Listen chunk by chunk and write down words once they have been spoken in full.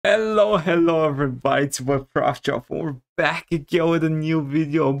Hello everybody, it's my Prof Job. We're back again with a new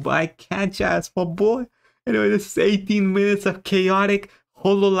video by Can't You Ask My Boy. Anyway, this is 18 minutes of chaotic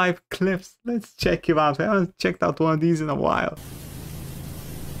Hololive clips. Let's check it out. I haven't checked out one of these in a while.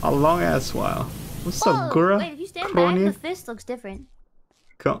 A long ass while. What's up, Gura? Wait, if you stand back, the fist looks different.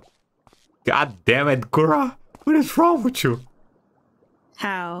 God damn it, Gura! What is wrong with you?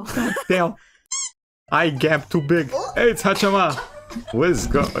 How? God damn. Eye gap too big. Hey, it's Hachama. What is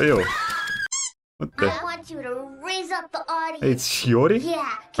Ew. What the? I want you to raise up the audience. Hey, it's Shiori?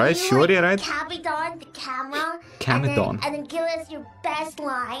 Yeah. Right, Shiori, right? Camidon the camera. Camidon. And then give us your best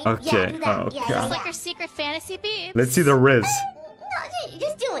line. Okay. Yeah, do that. Okay. Yeah, It's like our secret fantasy beats. Let's see the Riz. No,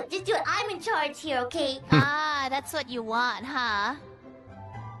 just do it. Just do it. I'm in charge here, okay? Ah, that's what you want, huh?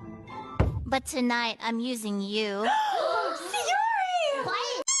 But tonight, I'm using you. What?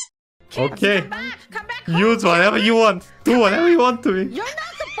 Okay. Come back Use whatever you want. Do whatever you want to me. You're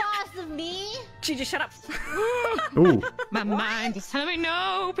not the boss of me. Gigi, shut up. Ooh. My mind is telling me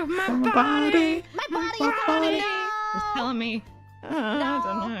no, but my My body My body is telling me no. is telling me.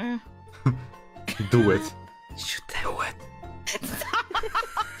 I don't know. Do it. Should do it. Stop.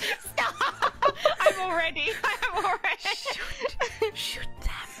 I'm already. Shoot them.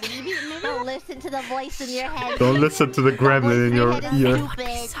 Maybe don't listen to the voice in your head. Don't listen to the gremlin in your ear.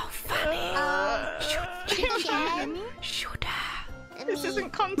 So funny. Shoot her. This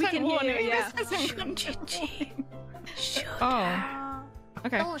isn't content warning. Yeah. This isn't content warning. Shoot her.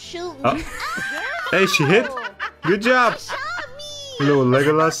 Okay. Don't shoot me. Oh. Hey, she hit. Good job. Little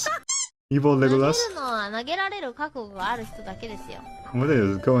Legolas. Evil Legolas. What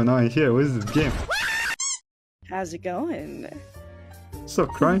is going on here? What is this game? How's it going? Stop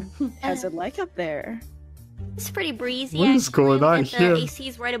crying. How's it like up there? It's pretty breezy. What is going on here? The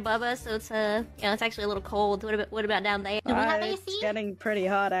AC's right above us, so it's it's actually a little cold. What about down there? Do we have AC? It's getting pretty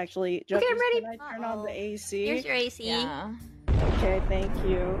hot, actually. Jokers, I'm ready. Can I turn on the AC? Here's your AC. Yeah. Okay, thank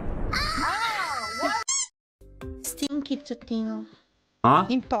you. Stinky Totino. Huh?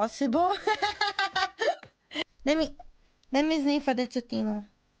 Impossible. let me sniff for the Totino.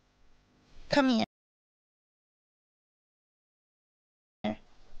 Come here.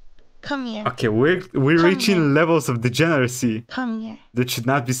 Come here. Okay, we're reaching levels of degeneracy Come here. that should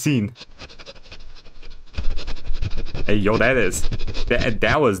not be seen. Hey, yo,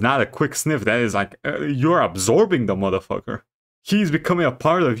 that was not a quick sniff. That is like you're absorbing the motherfucker. He's becoming a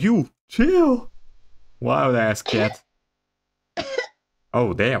part of you. Chill. Wild ass cat.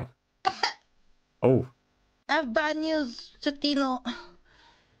 Oh damn. Oh. I have bad news, Totino. You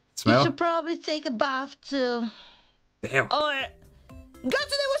Smell? should probably take a bath too. Damn. Or go to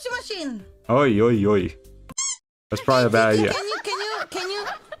the washing machine. Oi, oi, oi. That's probably a bad idea.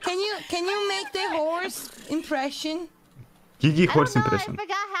 Can you make the horse impression? Gigi horse impression.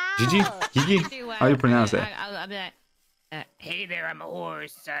 Gigi? Gigi? How do you pronounce that? I'll be like, hey there, I'm a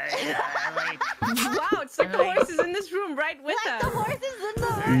horse. Wow, it's like the horse is in this room right with us. The horse is in the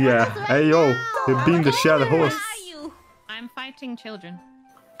room. Yeah. Hey yo, they're being the shadow horse. I'm fighting children.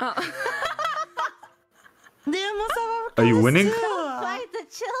 Are you winning? Fight the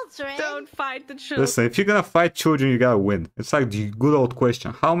children. Don't fight the children. Listen, if you're gonna fight children, you gotta win. It's like the good old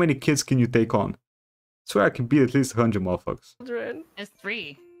question. How many kids can you take on? I swear I can beat at least 100 motherfuckers. There's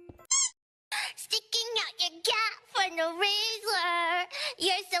 3. Sticking out your gap for no reason.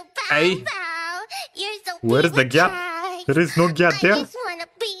 You're so Hey. powerful. You're so Where's the gap? hypnotized. There is no gap I there. just wanna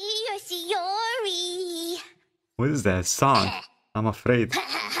be your Shiori. What is that song? I'm afraid.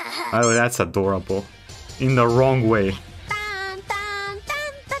 Oh, that's adorable. In the wrong way.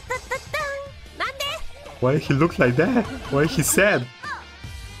 Why he look like that? Why he sad?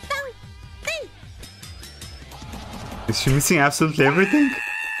 Is she missing absolutely everything?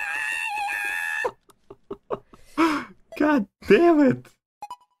 God damn it!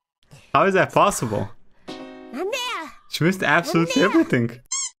 How is that possible? She missed absolutely everything.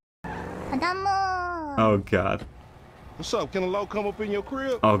 Oh god. What's up? Can a low come up in your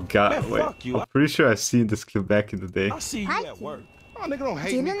crib? Oh god. Man, Wait. fuck you. I'm pretty sure I've seen this clip back in the day. I see you at work. Oh, nigga, don't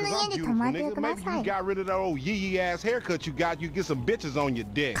hate me 'cause I'm beautiful, nigga. Maybe you got rid of that old yee ass haircut you got. You get some bitches on your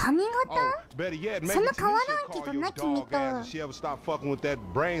dick. Oh, better yet, maybe Tanisha call your dog ass if she ever stop fucking with that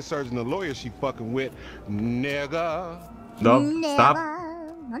brain surgeon, the lawyer she fucking with, nigga. No, stop.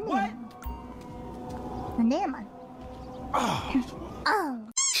 What?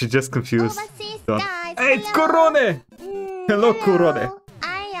 She's just confused. Don't. Hey, it's Korone! Hello, Korone.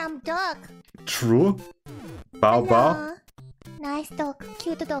 I am dog. True? Bow bow? Nice dog.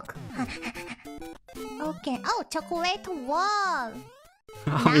 Cute dog. Okay. Oh, chocolate wall.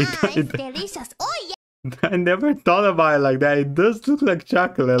 Oh, Nice. Delicious. Oh, yeah. I never thought about it like that. It does look like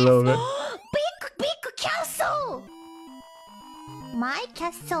chocolate a little bit. Big castle! My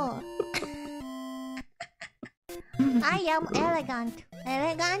castle. I am elegant.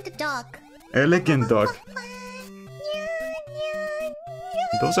 Elegant dog. Elegant dog.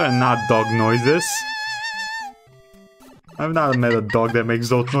 Those are not dog noises. I've not met a dog that makes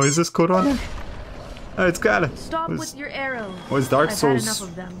those noises, Corona. Oh, it's got it. Stop with your arrows. What's Dark Souls? I've had enough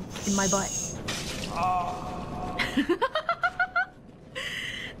of them in my butt.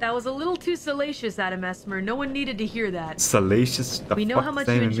 That was a little too salacious, Adam Esmer. No one needed to hear that. Salacious? We know how much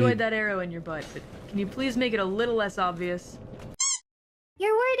you enjoyed that arrow in your butt, but can you please make it a little less obvious?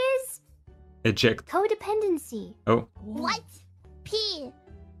 Your word is eject. codependency. Oh. What? P.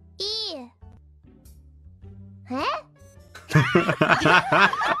 E. Huh?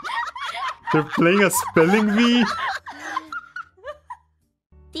 They're playing a spelling bee.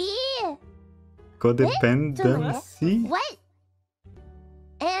 D. Codependency. What?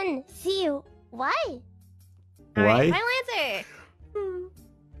 N. C. Why? Why? Final answer.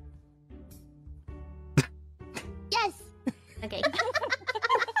 Yes. Okay.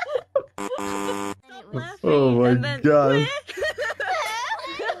 Oh my god.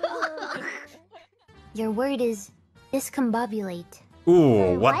 Your word is discombobulate.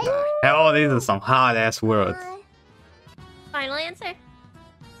 Ooh, what the hell? These are some hot ass words. Final answer.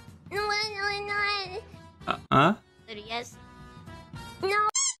 No. Yes. No.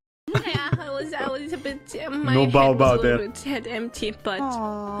 Yeah, I was a bit. My No head bow was bow a little there. bit head empty, but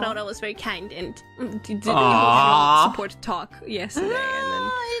Laura was very kind and did the Aww. emotional support talk yesterday, and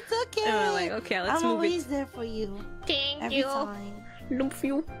then It's okay. and we're like, okay, let's I'm move always it. there for you. Thank Every you. time. Love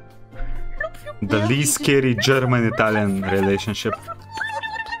you. The least scary German-Italian relationship.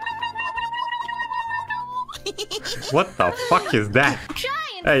 What the fuck is that?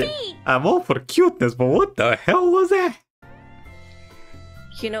 Giant Hey, feet. I'm all for cuteness, but what the hell was that?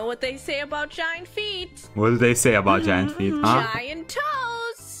 You know what they say about giant feet? What do they say about giant feet, huh? Giant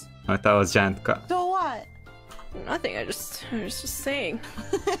toes. I thought it was giant cut. So what? Nothing. I was just saying.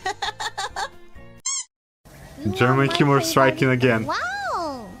 German humor striking again.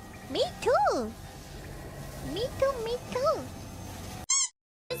 Wow. Me too. Me too. Me too.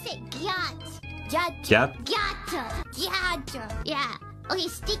 Say gyat. Gyat. Cat? Gyat. Gyat. Yeah. Okay,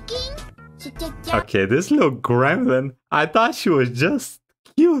 sticking. Okay, this little gremlin, I thought she was just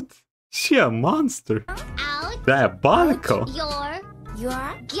cute. She a monster. Out. Diabolical. Your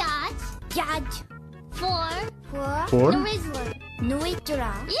gyat. Gyat. For For? the Rizzler.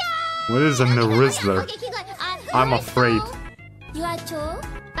 Nuitra. Yeah. What is a Rizzler? Okay, keep going. I'm afraid. You are to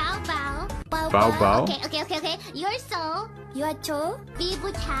bow bow. Bow bow? Okay. You're so. You are to be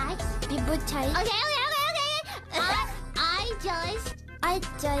butai. Be butai. Okay. I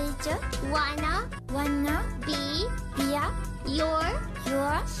just wanna be your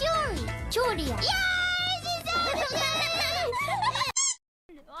Chori. Yes!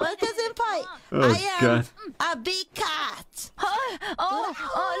 Welcome, Senpai. Oh I am god. a big cat.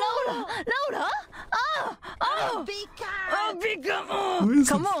 Laura! A big cat. Big What is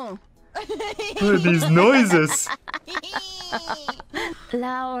Come on. What are these noises?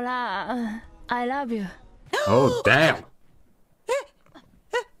 Laura, I love you. Oh damn.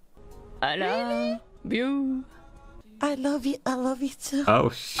 I love you. I love you. I love you too. Oh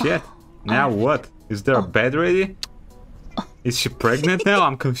shit. Now what? Is there a bed ready? Is she pregnant now?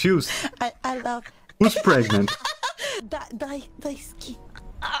 I'm confused. I love. Who's pregnant? Daisuki.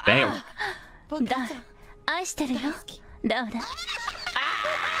 Damn. I still know. Laura.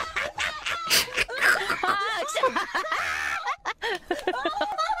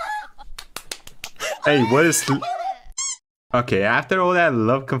 Hey, what is... Okay, after all that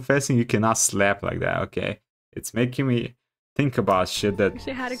love confessing, you cannot slap like that, okay? It's making me think about shit that...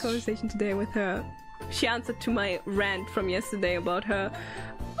 She had a conversation today with her. She answered to my rant from yesterday about her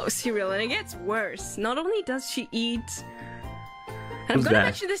cereal, and it gets worse. Not only does she eat... And I'm gonna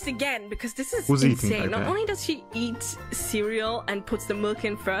mention this again because this is insane. Not only does she eat cereal and puts the milk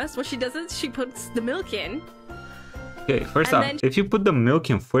in first, what she does is she puts the milk in. Okay, first off, if you put the milk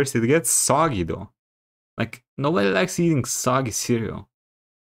in first, it gets soggy though. Like, nobody likes eating soggy cereal.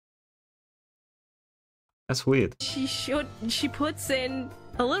 That's weird. She puts in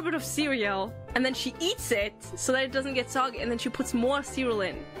a little bit of cereal and then she eats it so that it doesn't get soggy, and then she puts more cereal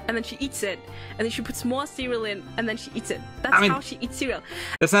in and then she eats it, and then she puts more cereal in and then she eats it. That's how she eats cereal.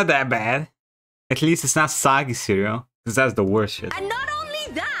 That's not that bad. At least it's not soggy cereal, because that's the worst shit. And not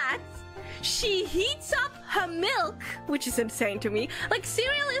only that, she heats up her milk, which is insane to me. Like,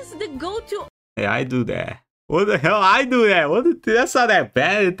 cereal is the go-to. Yeah, I do that. What the hell? I do that. That's not that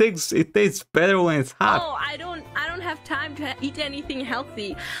bad. It tastes better when it's hot. Oh, I don't have time to eat anything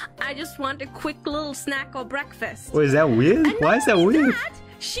healthy. I just want a quick little snack or breakfast. Oh, is that weird? And why is that weird?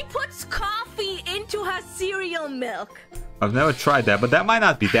 She puts coffee into her cereal milk. I've never tried that, but that might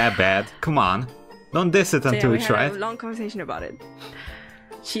not be that bad. Come on. Don't diss it until we you try had it. a long conversation about it.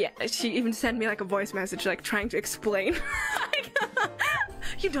 She even sent me like a voice message, like trying to explain.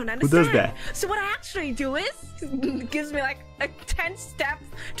 You don't understand. Who does that? So what I actually do is gives me like a 10-step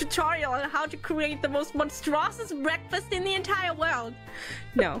tutorial on how to create the most monstrous breakfast in the entire world.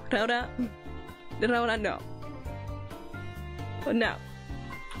 No, Rhoda, no. Oh, no.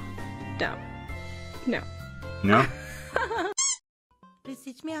 No? Please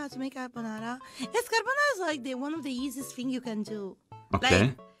teach me how to make carbonara. Yes, carbonara is like one of the easiest thing you can do. Okay.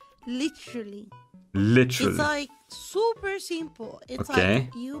 Like, literally. Literally. It's like super simple. It's Okay.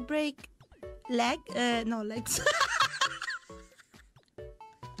 like you break legs.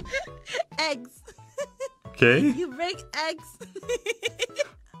 Eggs. Okay. You break eggs.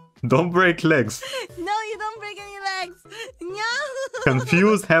 Don't break legs. No, you don't break any legs. No.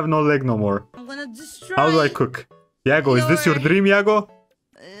 Confused, have no leg no more. I'm gonna destroy. How do I cook? Yago, is this your dream, Yago?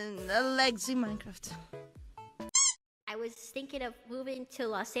 Legs in Minecraft. I was thinking of moving to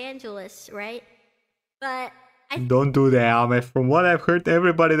Los Angeles, right? But Don't do that, Ahmed. From what I've heard,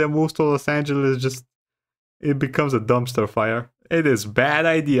 everybody that moves to Los Angeles it becomes a dumpster fire. It is bad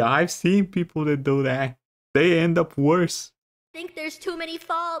idea. I've seen people that do that. They end up worse. I think there's too many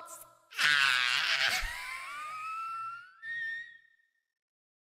faults.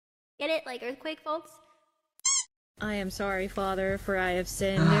 Get it? Like earthquake faults? I am sorry, Father, for I have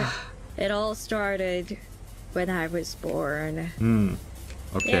sinned. It all started when I was born.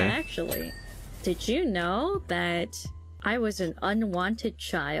 Okay. Yeah, actually. Did you know that I was an unwanted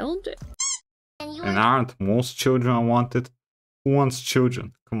child? And aren't most children unwanted? Who wants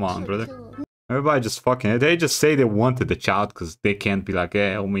children? Come on, brother. Everybody just fucking... They just say they wanted the child because they can't be like,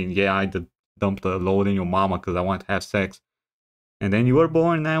 I dumped a load in your mama because I want to have sex. And then you were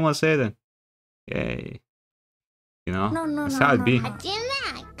born and I want to say that. Yay. You know? That's how it be.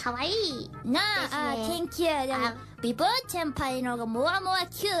 かわいい。なあ、Thank you。でも、ビブ先輩の方がモアモア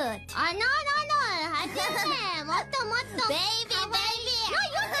キュート。No. はじめ。もっともっと。Baby, baby. No,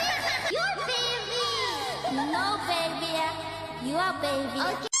 you're baby. No, baby. You are baby.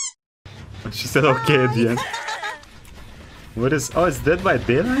 Okay. She said okay at the end. What is... Oh, it's Dead by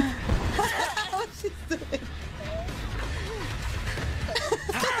Daylight? What's she doing?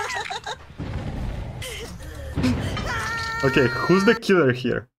 Okay, who's the killer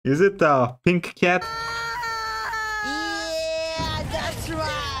here? Is it Pink Cat? Yeah, that's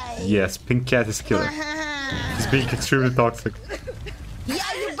right. Yes, Pink Cat is killer. He's being extremely toxic. Yeah,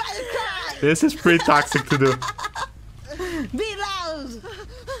 you better cry. This is pretty toxic to do. Be loud.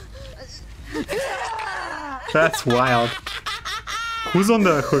 That's wild. Who's on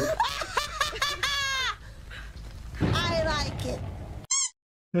the hook? I like it.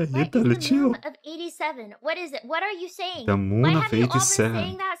 Hey, you What tell is it the chill. moon of 87? What is it? What are you saying? The moon Why of have you all been 87.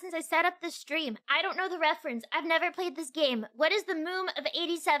 saying that since I set up the stream? I don't know the reference. I've never played this game. What is the moon of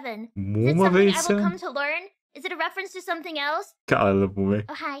 87? Moon is it of something I 87? will come to learn? Is it a reference to something else? God, movie.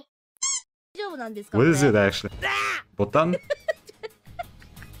 Oh, hi. What is it actually? Botan?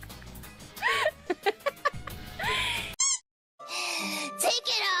 Take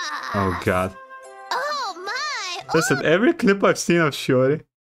it off! Oh god. Oh my! Listen, every clip I've seen of Shiori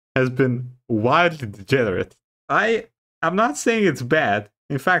has been wildly degenerate. I'm not saying it's bad.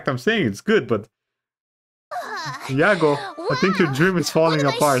 In fact, I'm saying it's good, but... Yago, I think your dream is falling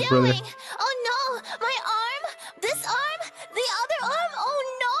apart, brother. Oh no! My arm! This arm! The other arm! Oh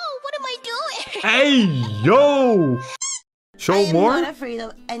no! What am I doing? Hey, yo! Show I'm more? not afraid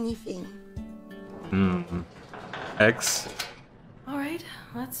of anything. X. Alright,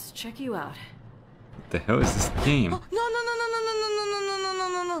 let's check you out. What the hell is this game? No.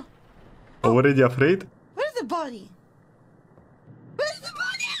 Already afraid? Where's the body? Where's the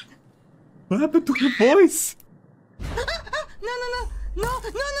body? What happened to your voice? No.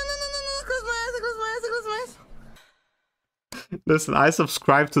 Close my eyes. Listen, I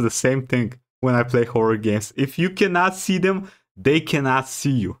subscribe to the same thing when I play horror games. If you cannot see them, they cannot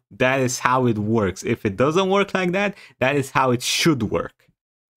see you. That is how it works. If it doesn't work like that, that is how it should work.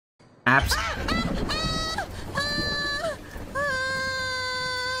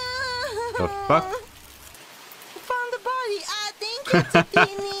 The fuck? Found the body. I think it's a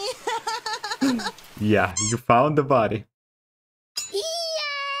Penny. Yeah, you found the body.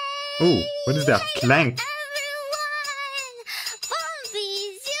 Ooh, what is that? Clank. Everyone from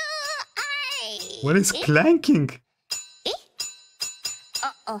vshojo. What is clanking?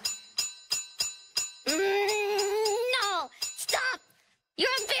 Uh-oh. No! Stop! You're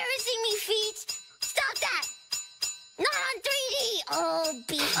embarrassing me, feet! Stop that! Not on 3D! Oh,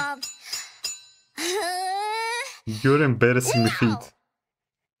 beat up. You're embarrassing me, feet.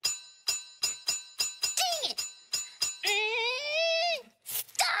 Dang it!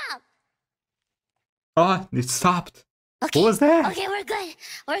 Stop! Oh, it stopped. Okay, What was that? Okay, we're good.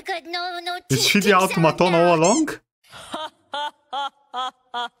 We're good. No, no. Is she the automaton all along?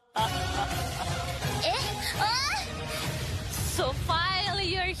 So finally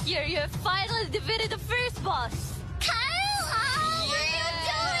you're here. You have finally defeated the first boss. Kyle, what are you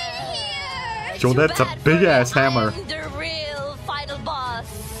doing here? Yo, that's a big ass hammer. I'm the real final boss.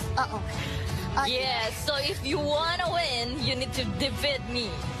 Uh-oh. Yeah, so if you wanna win, you need to defeat me.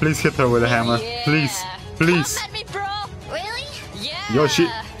 Please hit her with a hammer. Yeah. Please. Please. Come at me, bro. Really? Yeah. Yo, she...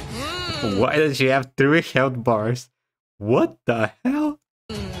 Why does she have 3 health bars? What the hell?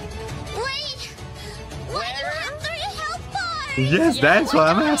 Wait! Why do you have 3 health bars? Yes, that's what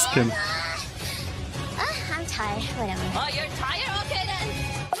I'm asking. I'm tired. Whatever. Oh, you're tired? Okay then.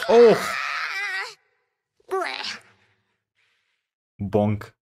 Oh! Bleh.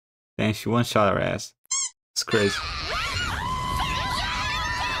 Bonk. Dang, she one-shot her ass. It's crazy.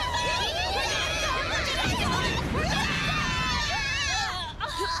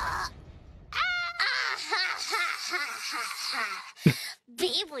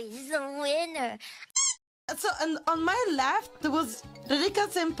 B-Boy's the winner. So on my left there was Rika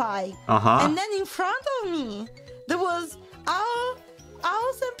Senpai. And then in front of me there was Ao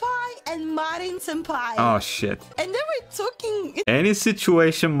Senpai and Marin Senpai. Oh shit. And they were talking. Any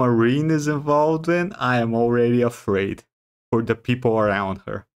situation Marine is involved in, I am already afraid for the people around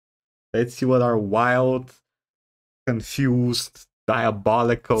her. Let's see what our wild, confused,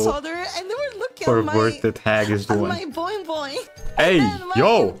 diabolical, and they were looking perverted hag is doing. my boing boing. Hey,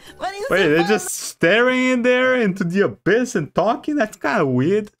 yo! Wait, they're just staring in there into the abyss and talking? That's kind of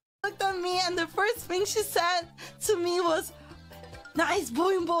weird. Looked at me and the first thing she said to me was, "Nice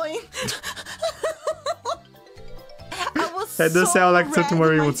boing boing." I was That does sound like something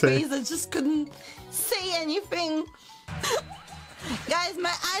Marie would say. I just couldn't say anything. Guys,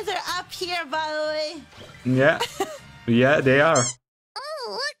 my eyes are up here, by the way. Yeah. Yeah, they are. Oh,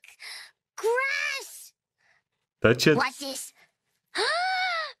 look! Grass! Touch it. What's this?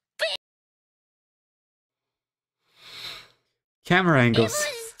 Camera angles. It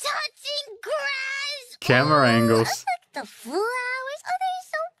was touching grass! Camera angles. Look, the flowers! Oh, they're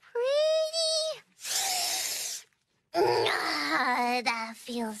so pretty! That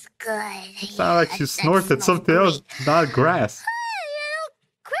feels good. Sound like you snorted something else, not grass.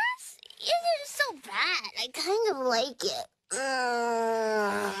 Grass isn't so bad. I kind of like it.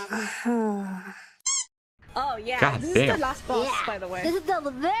 Oh yeah, God this damn. is the last boss, by the way. This is the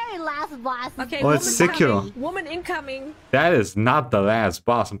very last boss. Okay, Oh, it's Sekiro. incoming. Woman incoming. That is not the last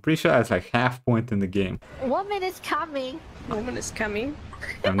boss. I'm pretty sure that's like half point in the game. Woman is coming. Woman is coming.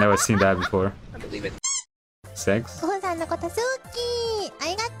 I've never seen that before. I believe it. Sex? ご飯さんのこと好きあ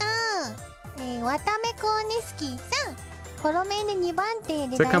りがとうわためこおね好きさコロメンで2番手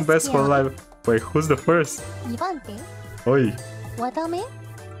で大 Second 好 best き for よ life. Wait, who's the first? 2番手 Oi. わため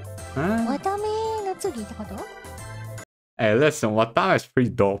Huh? わためが次ってこと Hey, listen, Watanabe is pretty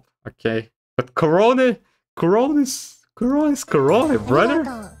dope, okay? But Corona is Corona, brother.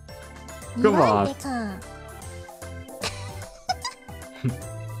 2 Come 番 on. 手か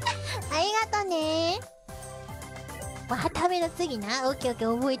ありがとねわための次なオッケーオッケ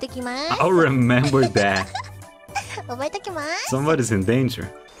ー覚えときます I'll remember that. 覚えときます Somebody's in danger.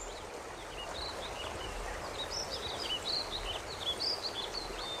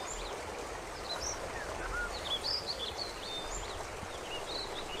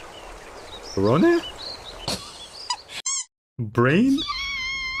 Corona? Brain?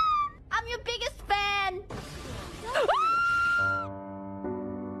 I'm your biggest fan.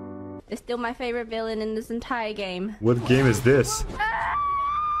 It's still my favorite villain in this entire game. What game is this?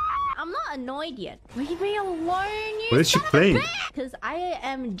 I'm not annoyed yet. Leave me alone, you What is she playing? Because I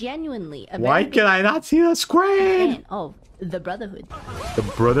am genuinely a Why very big can I not see the screen? fan of the Brotherhood. The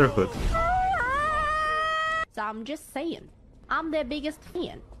Brotherhood So I'm just saying, I'm their biggest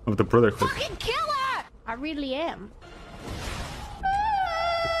fan. of the Brotherhood. Fucking kill her! I really am.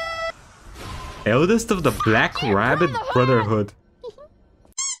 Eldest of the Black Rabbit Brotherhood.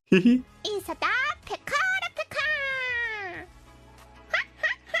 Hehe. インサタペカーラペカ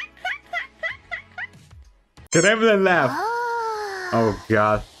ー Gremlin laugh. Oh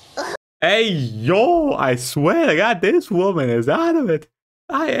god. Hey yo, I swear to god, this woman is out of it.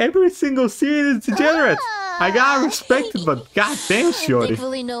 Every single scene is degenerate. I gotta respect it, but goddamn, shorty.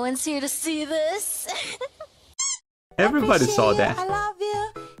 Thankfully, no one's here to see this. Everybody saw that. I love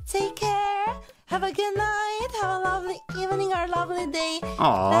you. Take care. Have a good night. Have a lovely evening or a lovely day.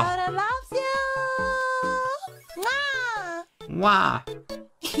 Aww. Laura loves you. Mwah. Mwah.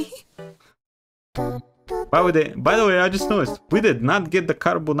 By the way, I just noticed we did not get the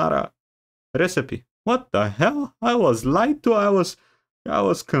carbonara recipe. What the hell? I was lied to. I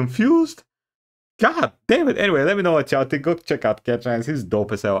was confused. God damn it. Anyway, let me know what y'all think. Go check out Catchance. He's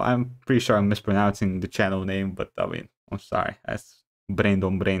dope as hell. I'm pretty sure I'm mispronouncing the channel name, but I mean, I'm sorry. That's brain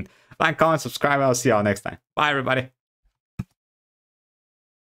on brain. Like, comment, subscribe. I'll see y'all next time. Bye, everybody.